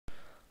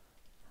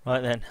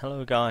Right then,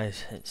 hello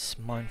guys, it's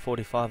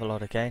Mine45 a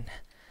lot again.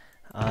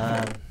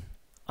 I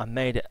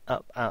made it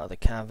up out of the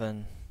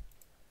cavern.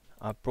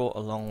 I brought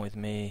along with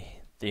me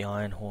the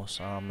Iron Horse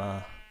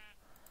armor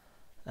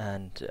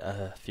and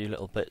a few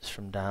little bits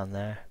from down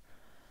there.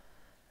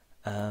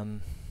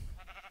 I'm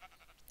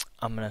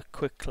gonna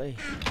quickly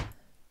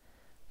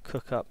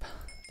cook up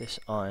this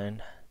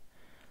iron,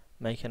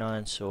 make an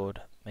iron sword,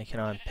 make an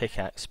iron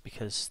pickaxe,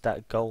 because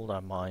that gold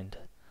I mined,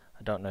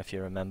 I don't know if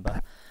you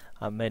remember,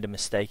 I made a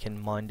mistake and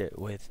mined it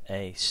with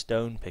a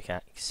stone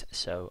pickaxe,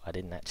 so I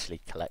didn't actually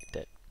collect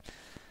it. A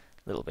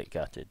little bit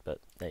gutted, but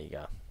there you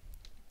go.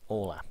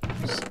 All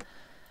happens.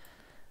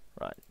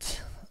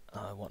 Right,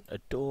 I want a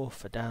door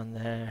for down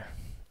there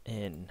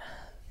in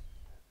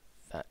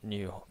that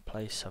new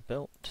place I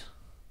built.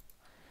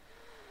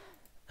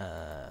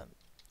 I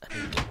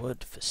need the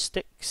wood for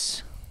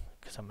sticks,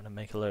 because I'm going to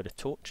make a load of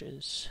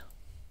torches.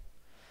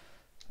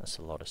 That's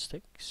a lot of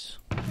sticks.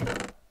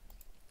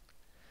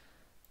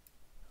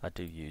 I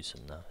do use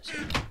them though, so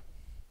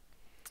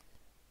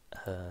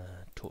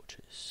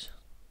torches.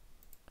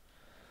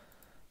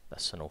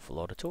 That's an awful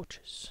lot of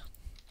torches.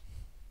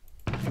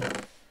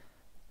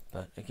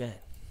 But again,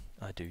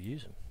 I do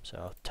use them, so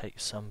I'll take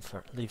some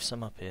for, leave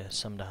some up here,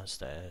 some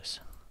downstairs.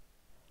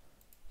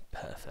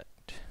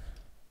 Perfect.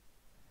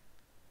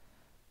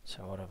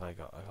 So what have I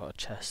got? I got a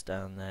chest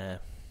down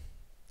there,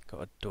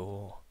 got a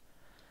door,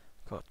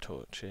 got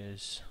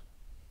torches.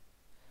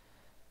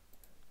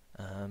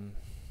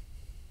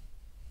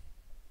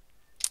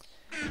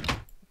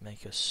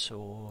 Make a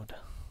sword.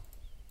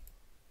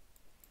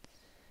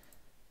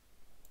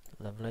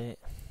 Lovely.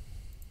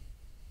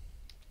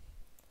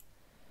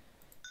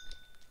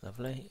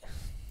 Lovely.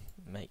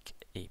 Make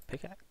a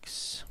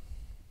pickaxe.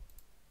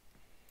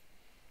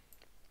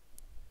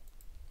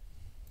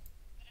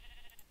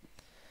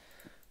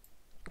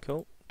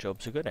 Cool.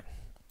 Jobs are good then.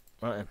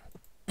 Right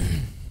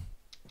then.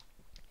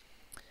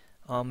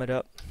 Armoured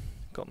up.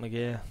 Got my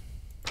gear.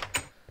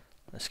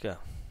 Let's go.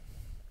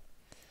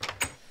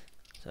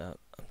 So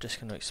I'm just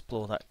going to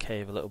explore that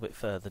cave a little bit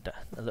further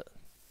down.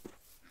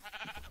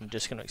 I'm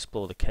just going to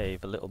explore the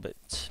cave a little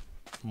bit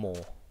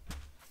more.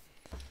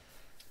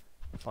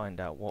 Find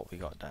out what we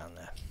got down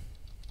there.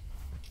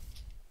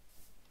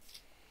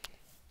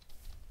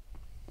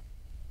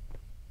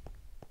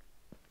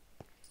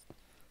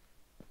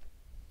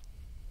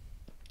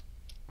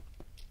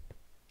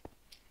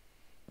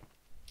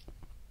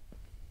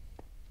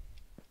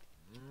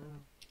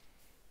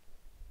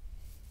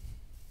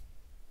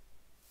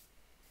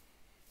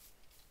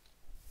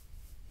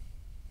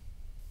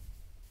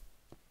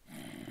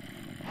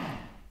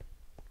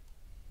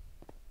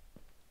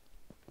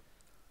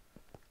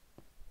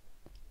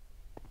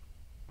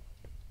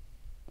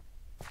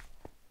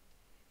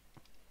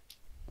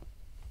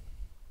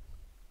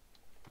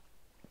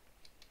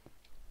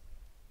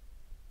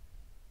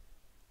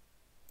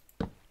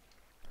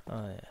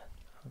 Oh yeah,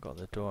 I've got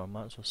the door, I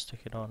might as well stick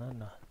it on,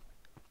 hadn't I?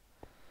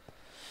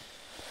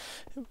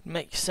 It would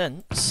make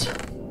sense.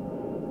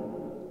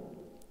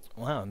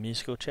 Wow, a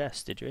musical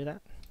chest, did you hear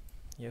that?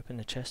 You opened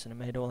the chest and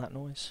it made all that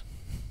noise?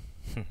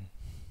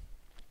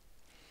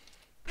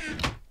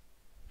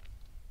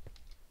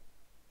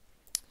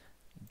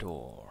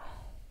 Door.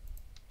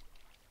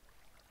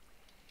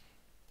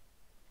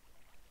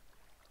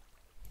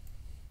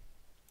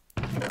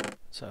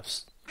 So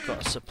I've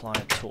got a supply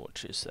of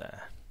torches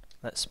there.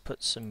 Let's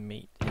put some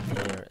meat in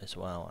here as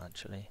well,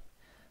 actually.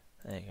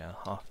 There you go,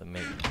 half a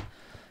meat.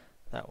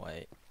 That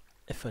way,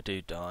 if I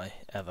do die,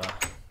 ever,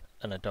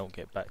 and I don't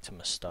get back to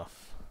my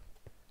stuff,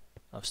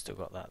 I've still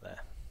got that there.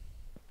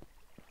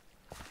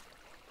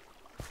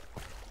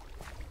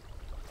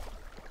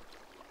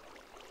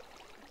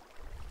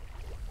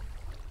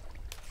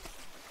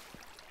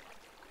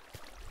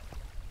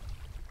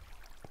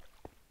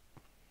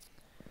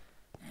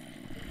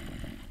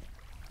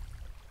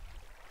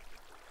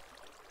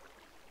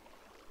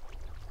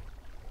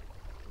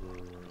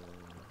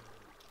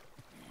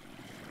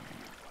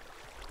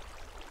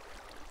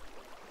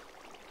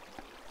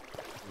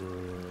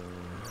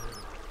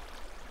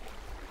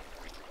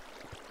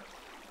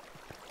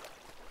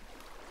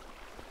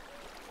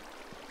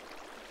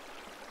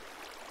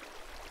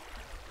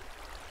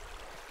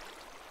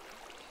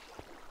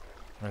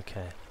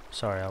 Okay,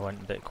 sorry I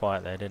went a bit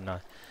quiet there, didn't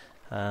I?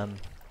 I'm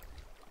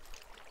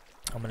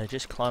going to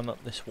just climb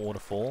up this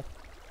waterfall,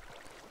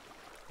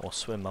 or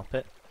swim up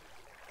it,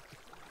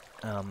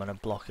 and I'm going to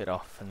block it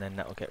off, and then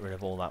that will get rid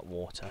of all that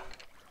water.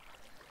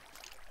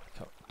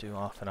 Do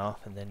half and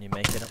half, and then you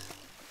make it up.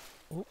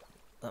 Ooh,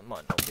 that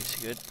might not be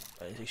so good.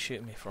 Where is he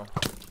shooting me from?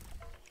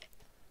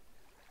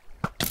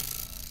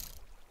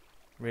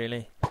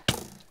 Really?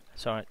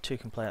 It's alright, two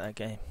can play at that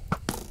game.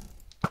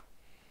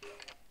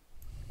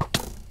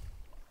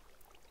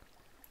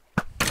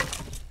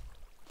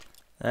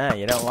 Ah,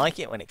 you don't like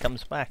it when it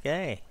comes back,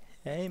 eh?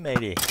 Hey,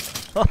 matey.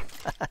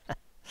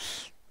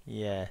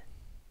 Yeah.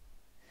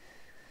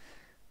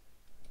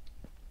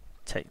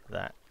 Take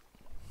that.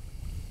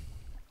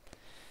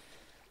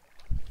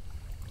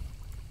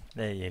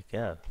 There you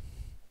go.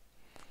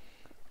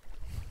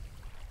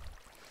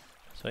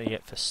 That's what you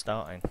get for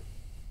starting.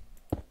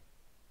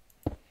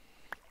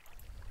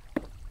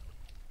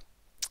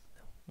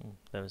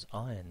 There was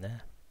iron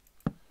there.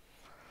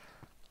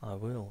 I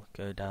will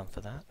go down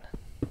for that.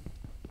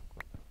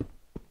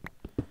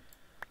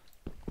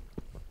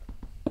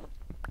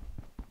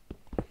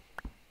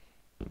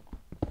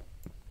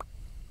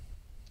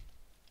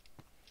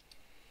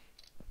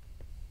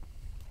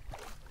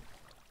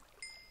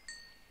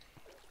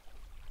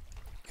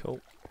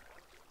 Cool.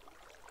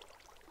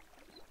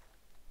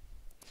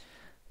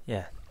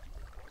 Yeah.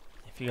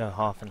 If you go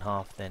half and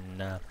half,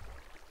 then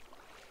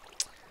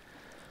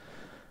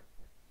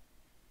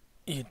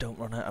you don't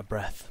run out of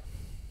breath.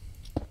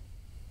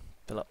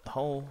 Fill up the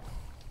hole,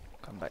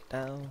 come back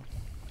down.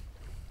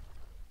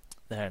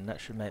 There, and that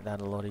should make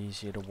that a lot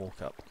easier to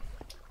walk up.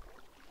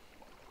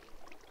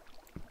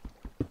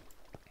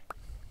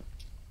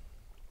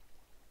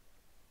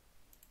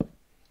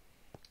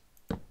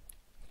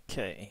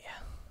 Okay.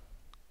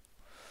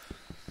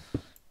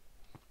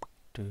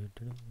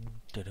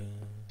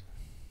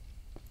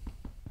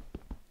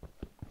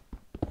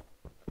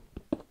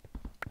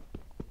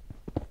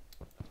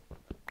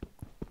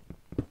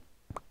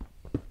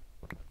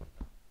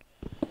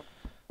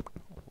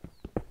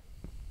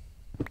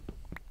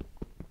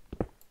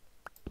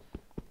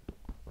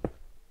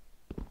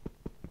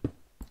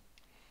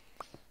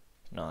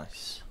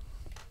 Nice.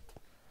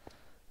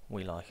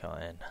 We like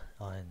iron.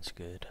 Iron's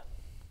good.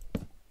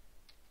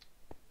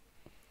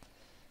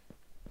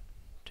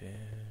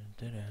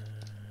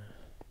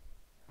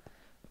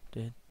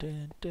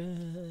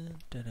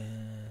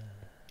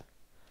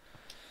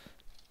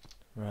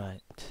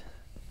 Right.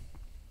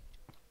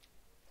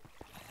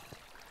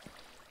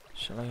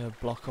 Shall I go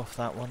block off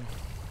that one?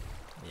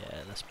 Yeah,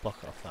 let's block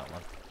off that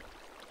one.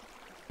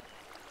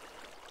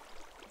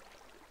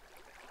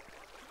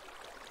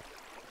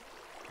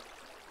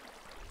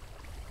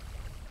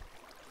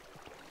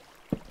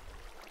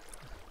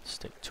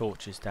 Stick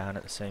torches down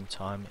at the same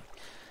time.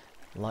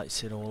 It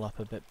lights it all up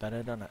a bit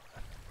better, doesn't it?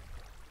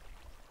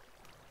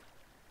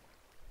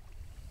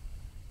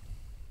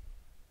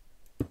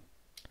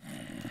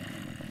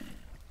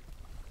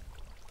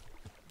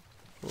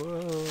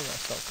 Whoa,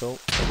 that's not cool.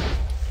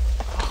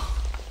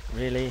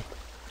 Really?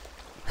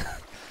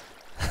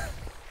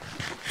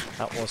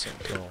 That wasn't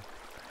cool.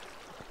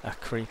 A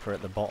creeper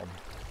at the bottom.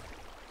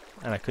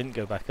 And I couldn't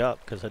go back up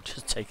because I'd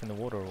just taken the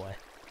water away.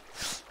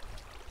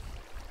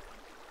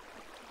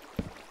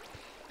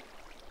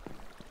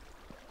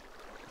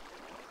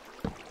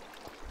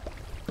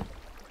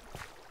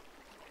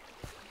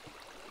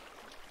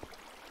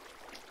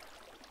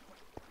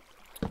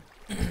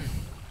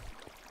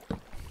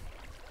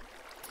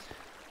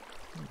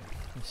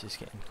 This is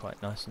getting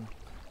quite nice and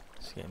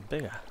it's getting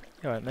bigger.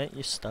 You alright, mate?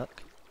 You're stuck.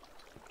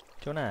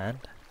 Do you want a hand?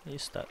 You're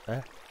stuck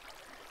there.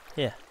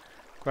 Here,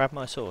 grab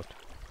my sword.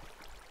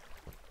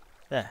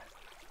 There.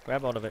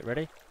 Grab hold of it,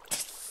 ready?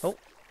 Oh!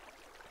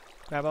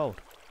 Grab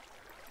hold.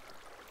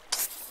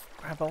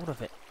 Grab hold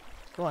of it.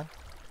 Go on.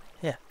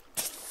 Here.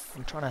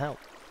 I'm trying to help.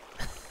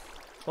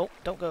 Oh,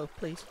 don't go,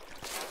 please.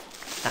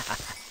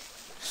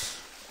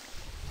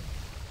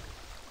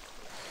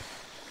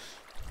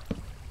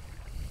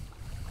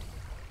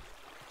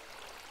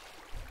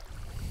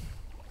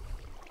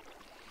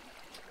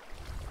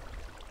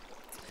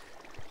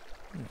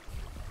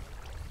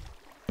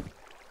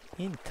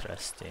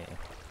 Interesting.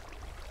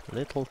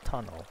 Little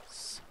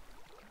tunnels.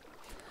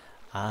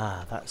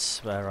 Ah,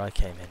 that's where I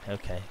came in.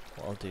 Okay,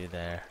 what I'll do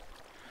there,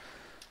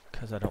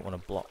 because I don't want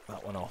to block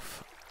that one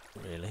off,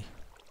 really.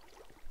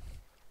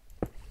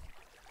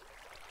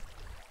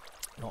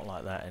 Not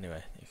like that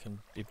anyway. You can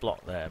be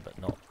blocked there, but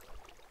not.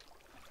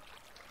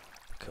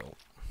 Cool.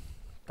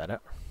 Better.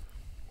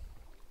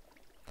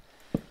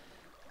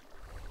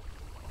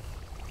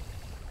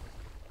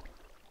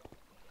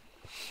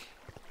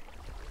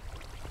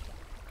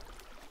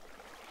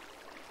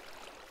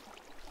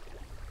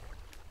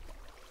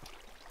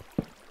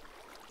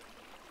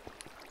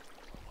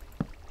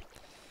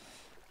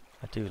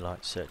 I do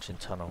like searching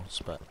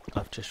tunnels, but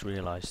I've just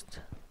realised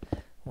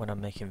when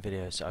I'm making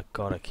videos I've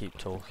got to keep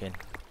talking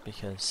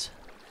because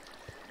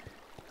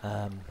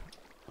I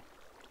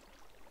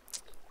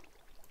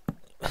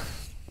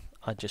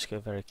just go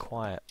very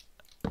quiet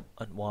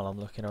while I'm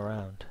looking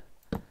around,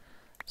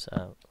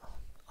 so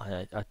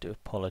I do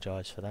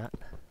apologise for that,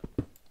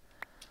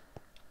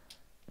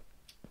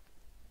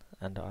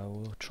 and I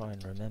will try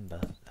and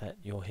remember that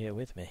you're here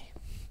with me.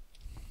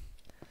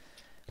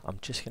 I'm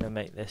just going to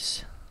make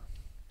this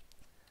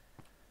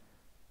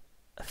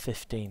a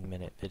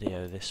 15-minute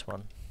video, this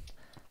one,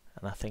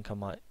 and I think I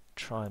might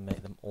try and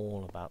make them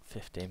all about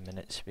 15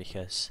 minutes,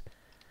 because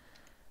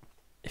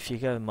if you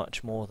go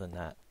much more than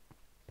that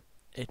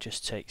it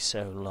just takes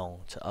so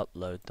long to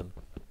upload them.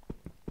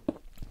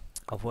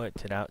 I've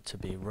worked it out to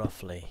be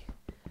roughly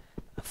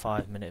a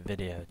 5-minute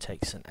video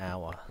takes an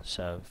hour,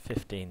 so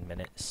 15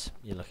 minutes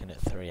you're looking at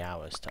 3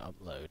 hours to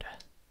upload.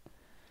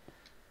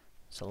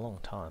 It's a long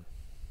time.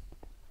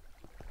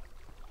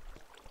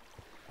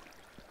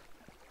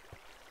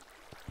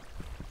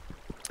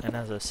 And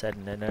as I said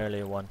in an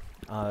earlier one,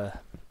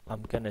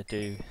 I'm gonna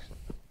do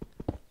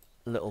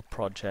little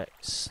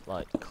projects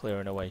like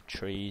clearing away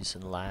trees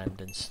and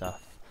land and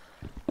stuff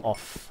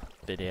off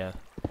video.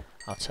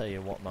 I'll tell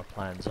you what my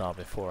plans are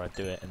before I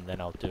do it, and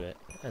then I'll do it,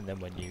 and then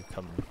when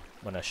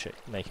I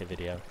make a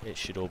video, it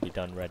should all be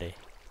done ready.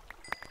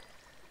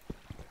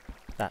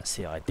 That's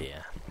the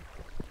idea.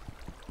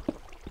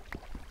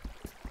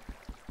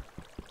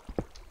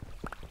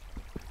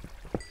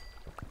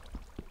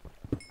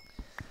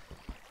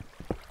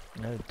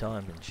 No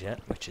diamonds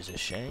yet, which is a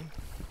shame.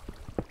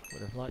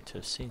 Would have liked to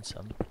have seen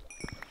some.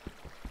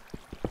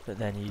 But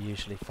then you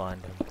usually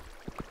find them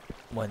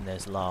when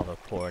there's lava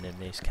pouring in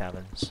these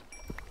caverns.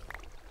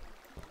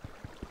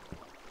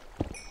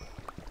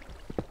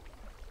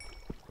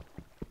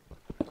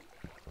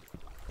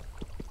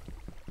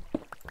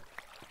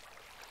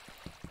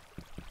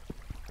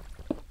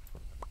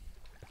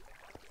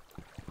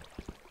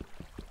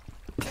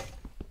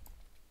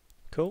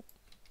 Cool.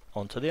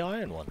 Onto the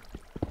iron one.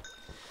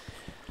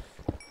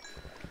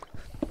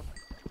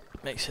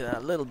 Makes it a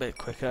little bit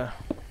quicker,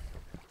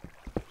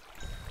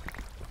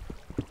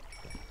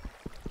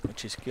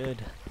 which is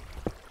good,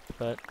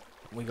 but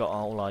we got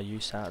all our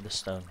use out of the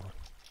stone one.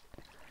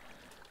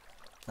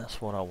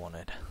 That's what I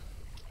wanted.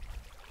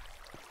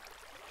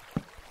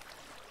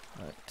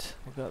 Right,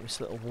 we've got this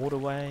little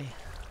waterway.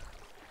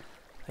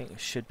 I think it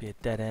should be a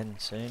dead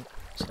end soon,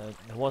 so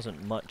there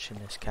wasn't much in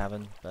this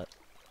cavern, but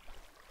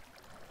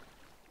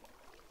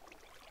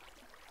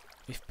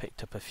we've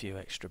picked up a few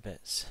extra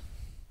bits.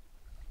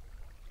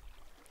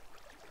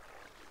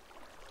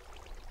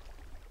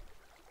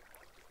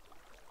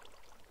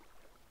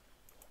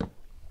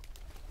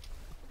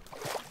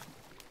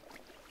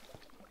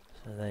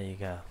 So there you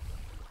go.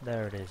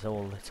 There it is,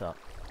 all lit up.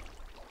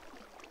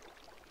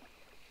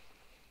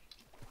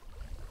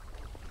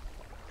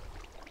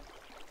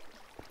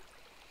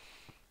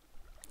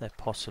 There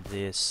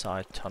possibly is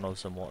side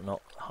tunnels and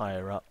whatnot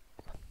higher up.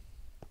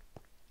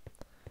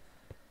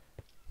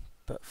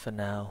 But for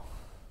now,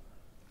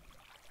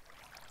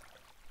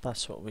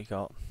 that's what we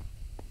got.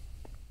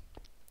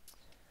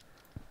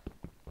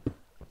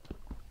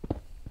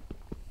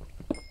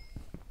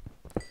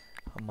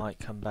 I might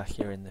come back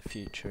here in the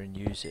future and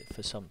use it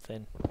for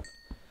something.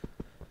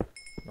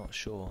 Not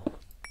sure.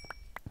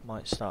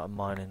 Might start a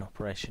mining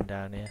operation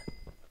down here,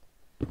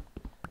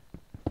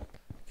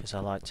 because I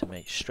like to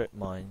make strip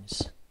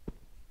mines,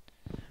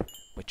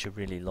 which are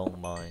really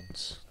long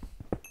mines,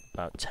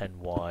 about 10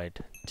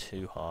 wide,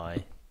 2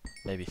 high,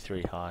 maybe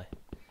 3 high,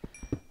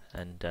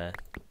 and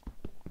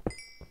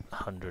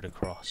 100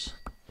 across.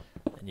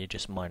 And you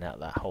just mine out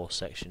that whole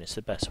section. It's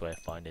the best way of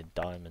finding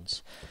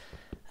diamonds.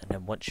 And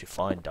then once you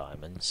find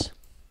diamonds,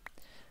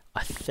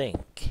 I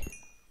think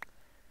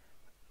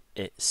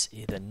it's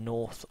either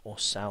north or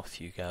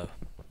south you go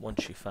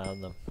once you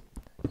found them.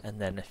 And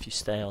then if you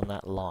stay on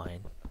that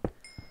line,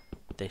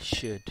 you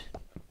should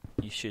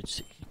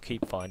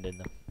keep finding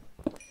them,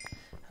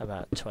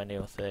 about 20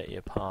 or 30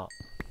 apart.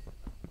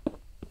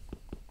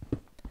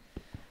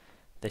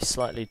 They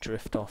slightly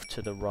drift off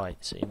to the right,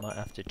 so you might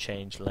have to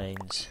change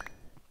lanes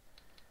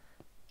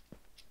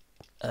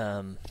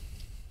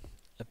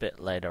a bit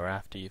later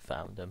after you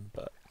found them,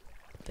 but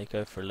they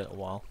go for a little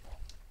while.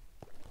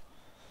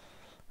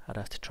 I'd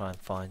have to try and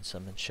find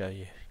some and show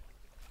you.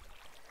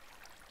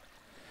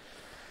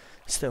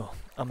 Still,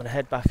 I'm going to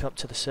head back up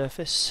to the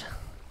surface,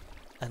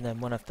 and then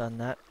when I've done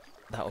that,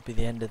 that will be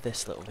the end of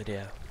this little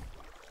video.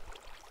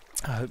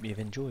 I hope you've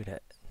enjoyed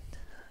it,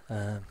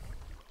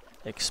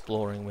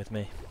 exploring with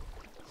me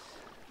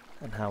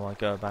and how I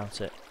go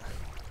about it.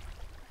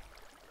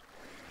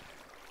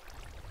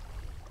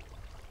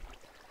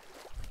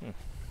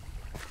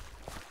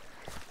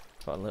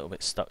 Got a little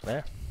bit stuck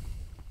there.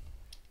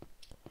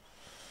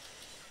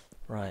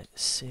 Right,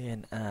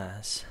 seeing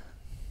as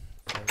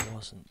there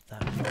wasn't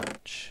that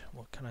much,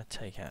 what can I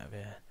take out of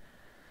here?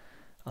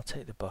 I'll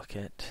take the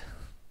bucket.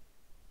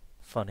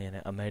 Funny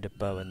innit, I made a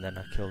bow and then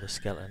I killed a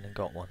skeleton and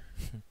got one.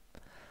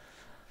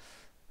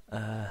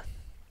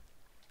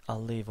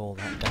 I'll leave all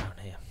that down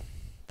here.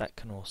 That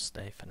can all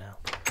stay for now.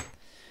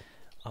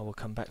 I will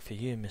come back for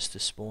you, Mr.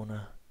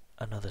 Spawner,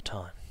 another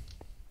time.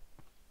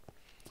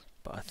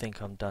 But I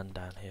think I'm done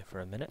down here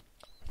for a minute.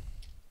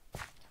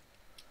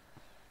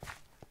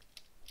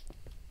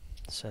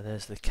 So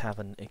there's the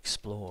cavern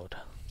explored.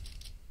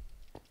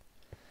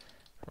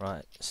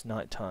 Right, it's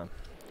night time.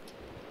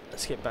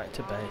 Let's get back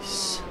to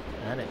base.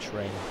 And it's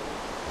raining.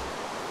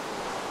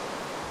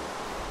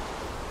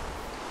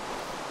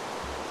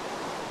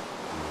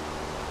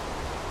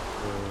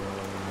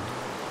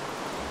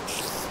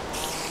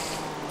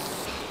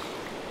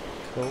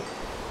 Cool.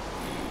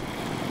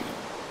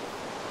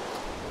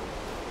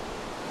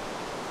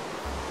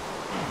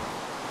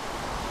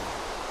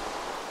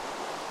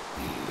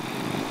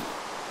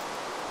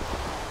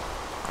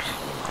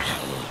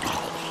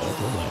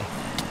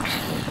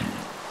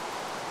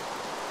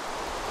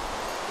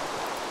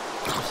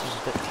 This is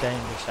a bit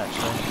dangerous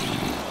actually.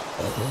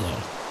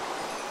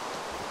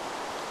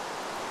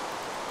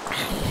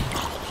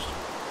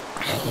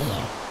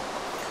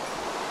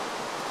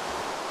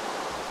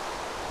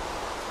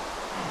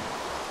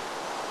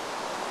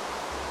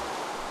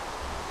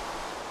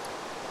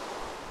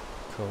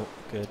 Cool,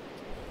 good.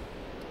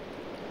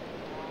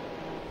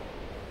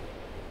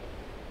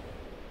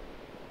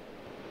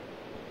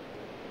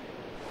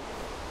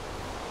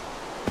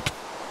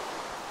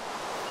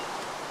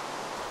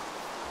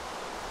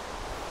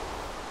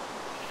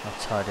 I'll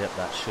tidy up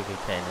that sugar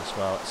cane as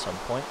well at some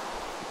point.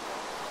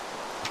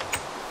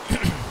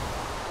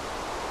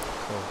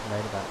 Cool,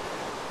 made it back.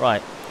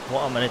 Right,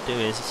 what I'm going to do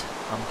is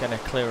I'm going to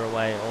clear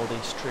away all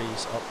these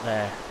trees up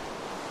there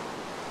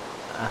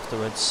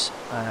afterwards,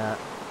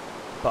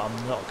 but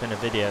I'm not going to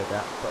video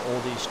that, but all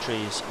these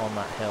trees on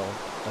that hill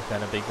are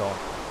going to be gone,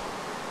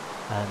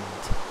 and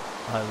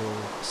I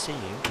will see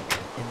you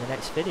in the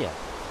next video.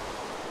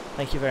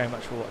 Thank you very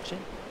much for watching.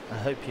 I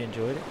hope you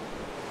enjoyed it.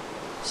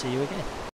 See you again.